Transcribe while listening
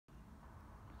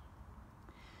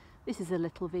This is a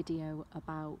little video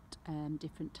about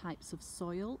different types of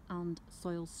soil and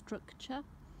soil structure.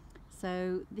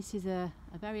 So this is a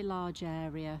very large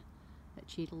area at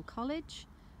Cheadle College.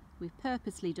 We've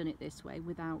purposely done it this way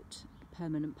without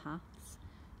permanent paths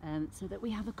so that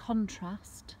we have a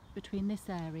contrast between this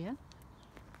area,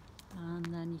 and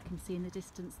then you can see in the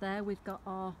distance there we've got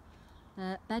our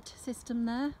bed system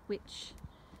there, which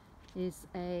is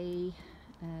a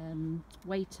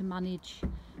way to manage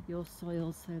your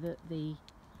soils so that the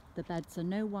beds are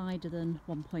no wider than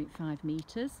 1.5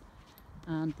 metres,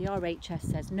 and the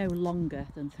RHS says no longer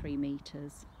than 3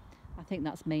 metres. I think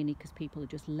that's mainly because people are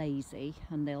just lazy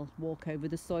and they'll walk over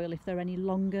the soil if they're any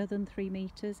longer than 3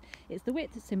 metres. It's the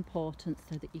width that's important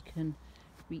so that you can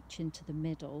reach into the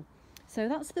middle. So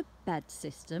that's the bed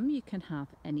system. You can have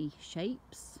any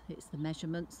shapes. It's the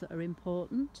measurements that are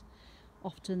important.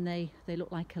 Often they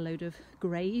look like a load of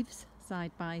graves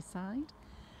side by side,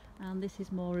 and this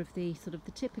is more of the sort of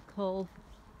the typical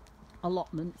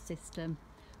allotment system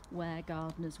where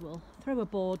gardeners will throw a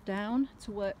board down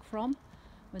to work from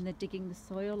when they're digging the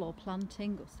soil or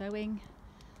planting or sowing.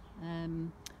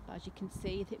 But as you can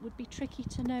see, it would be tricky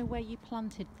to know where you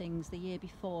planted things the year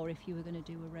before if you were going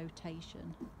to do a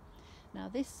rotation. Now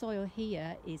this soil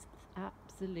here is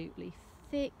absolutely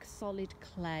thick, solid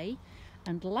clay,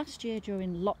 and last year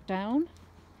during lockdown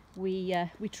we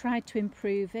tried to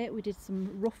improve it. We did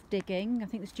some rough digging. I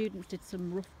think the students did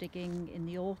some rough digging in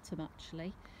the autumn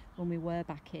actually when we were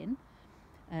back in,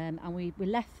 and we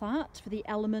left that for the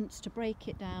elements to break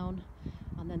it down,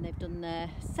 and then they've done their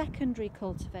secondary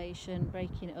cultivation,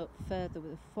 breaking it up further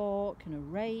with a fork and a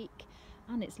rake,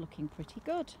 and it's looking pretty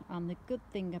good. And the good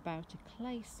thing about a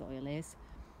clay soil is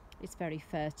it's very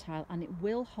fertile and it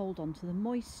will hold on to the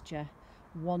moisture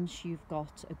once you've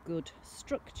got a good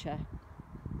structure,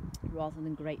 rather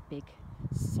than great big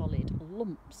solid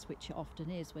lumps, which it often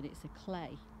is when it's a clay.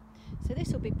 So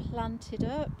this will be planted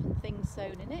up and things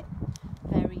sown in it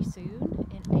very soon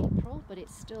in April, but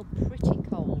it's still pretty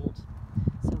cold,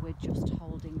 so we're just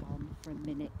holding on for a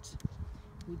minute.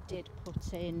 We did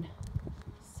put in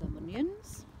some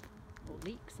onions, or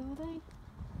leeks are they?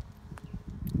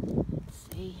 Let's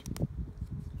see.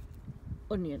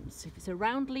 Onions. If it's a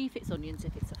round leaf, it's onions.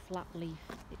 If it's a flat leaf,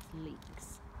 it's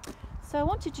leeks. So I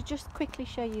wanted to just quickly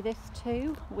show you this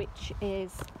too, which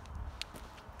is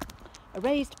a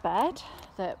raised bed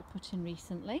that we put in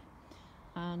recently,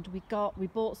 and we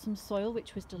bought some soil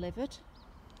which was delivered,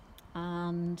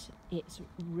 and it's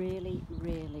really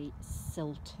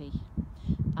silty.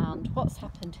 And what's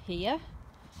happened here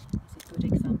is a good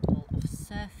example of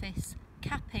surface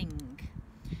capping.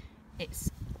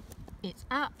 It's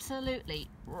absolutely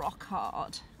rock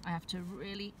hard. I have to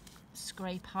really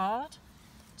scrape hard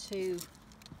to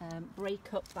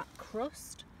break up that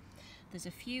crust. There's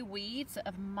a few weeds that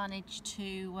have managed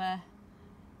to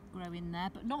grow in there,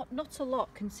 but not a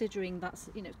lot, considering that's,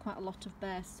 you know, quite a lot of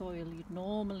bare soil. You'd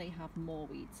normally have more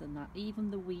weeds than that. Even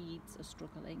the weeds are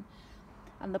struggling,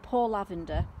 and the poor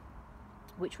lavender,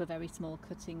 which were very small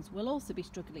cuttings, will also be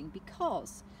struggling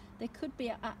because they could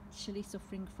be actually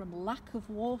suffering from lack of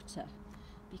water,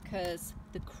 because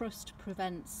the crust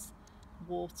prevents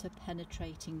water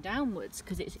penetrating downwards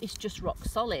because it's just rock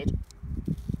solid,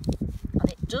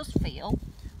 and it does feel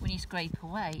when you scrape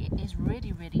away it is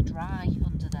really dry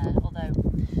under there, although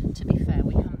to be fair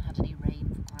we haven't had any rain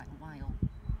for quite a while.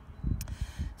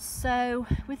 So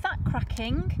with that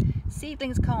cracking,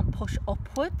 seedlings can't push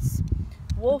upwards,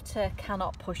 water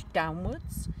cannot push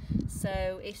downwards,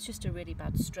 so it's just a really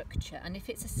bad structure. And if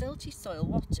it's a silty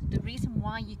soil, the reason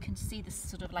why you can see this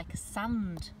sort of like a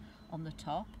sand on the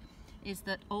top is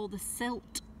that all the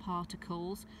silt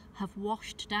particles have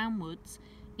washed downwards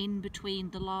in between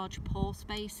the large pore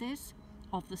spaces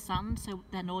of the sand, so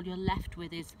then all you're left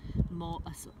with is more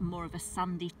of a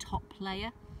sandy top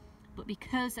layer. But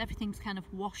because everything's kind of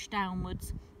washed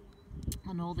downwards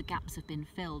and all the gaps have been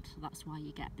filled, that's why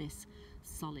you get this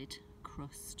solid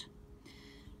crust.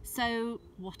 So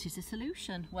what is the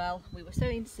solution? Well, we were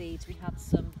sowing seeds, we had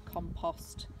some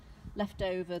compost left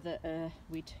over that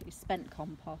we'd spent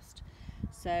compost.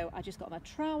 So I just got my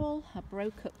trowel, I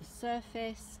broke up the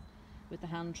surface with the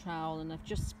hand trowel, and I've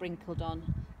just sprinkled on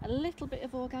a little bit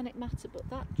of organic matter, but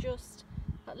that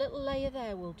little layer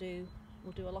there will do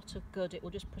a lot of good. It will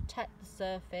just protect the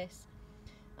surface,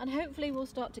 and hopefully we'll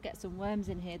start to get some worms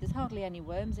in here. There's hardly any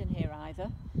worms in here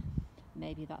either.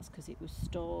 Maybe that's because it was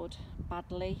stored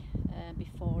badly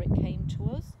before it came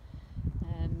to us.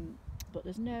 But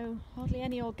there's hardly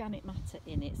any organic matter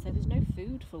in it, so there's no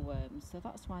food for worms, so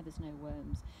that's why there's no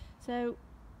worms. So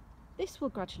this will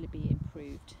gradually be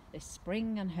improved this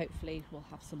spring, and hopefully we'll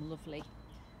have some lovely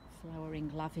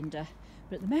flowering lavender.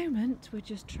 But at the moment we're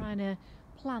just trying to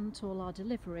plant all our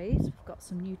deliveries. We've got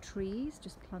some new trees,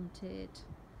 just planted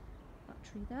that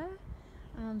tree there,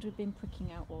 and we've been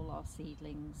pricking out all our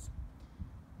seedlings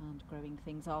and growing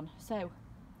things on. So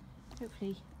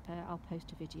hopefully I'll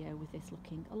post a video with this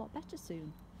looking a lot better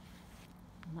soon.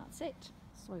 And that's it,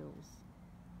 soils.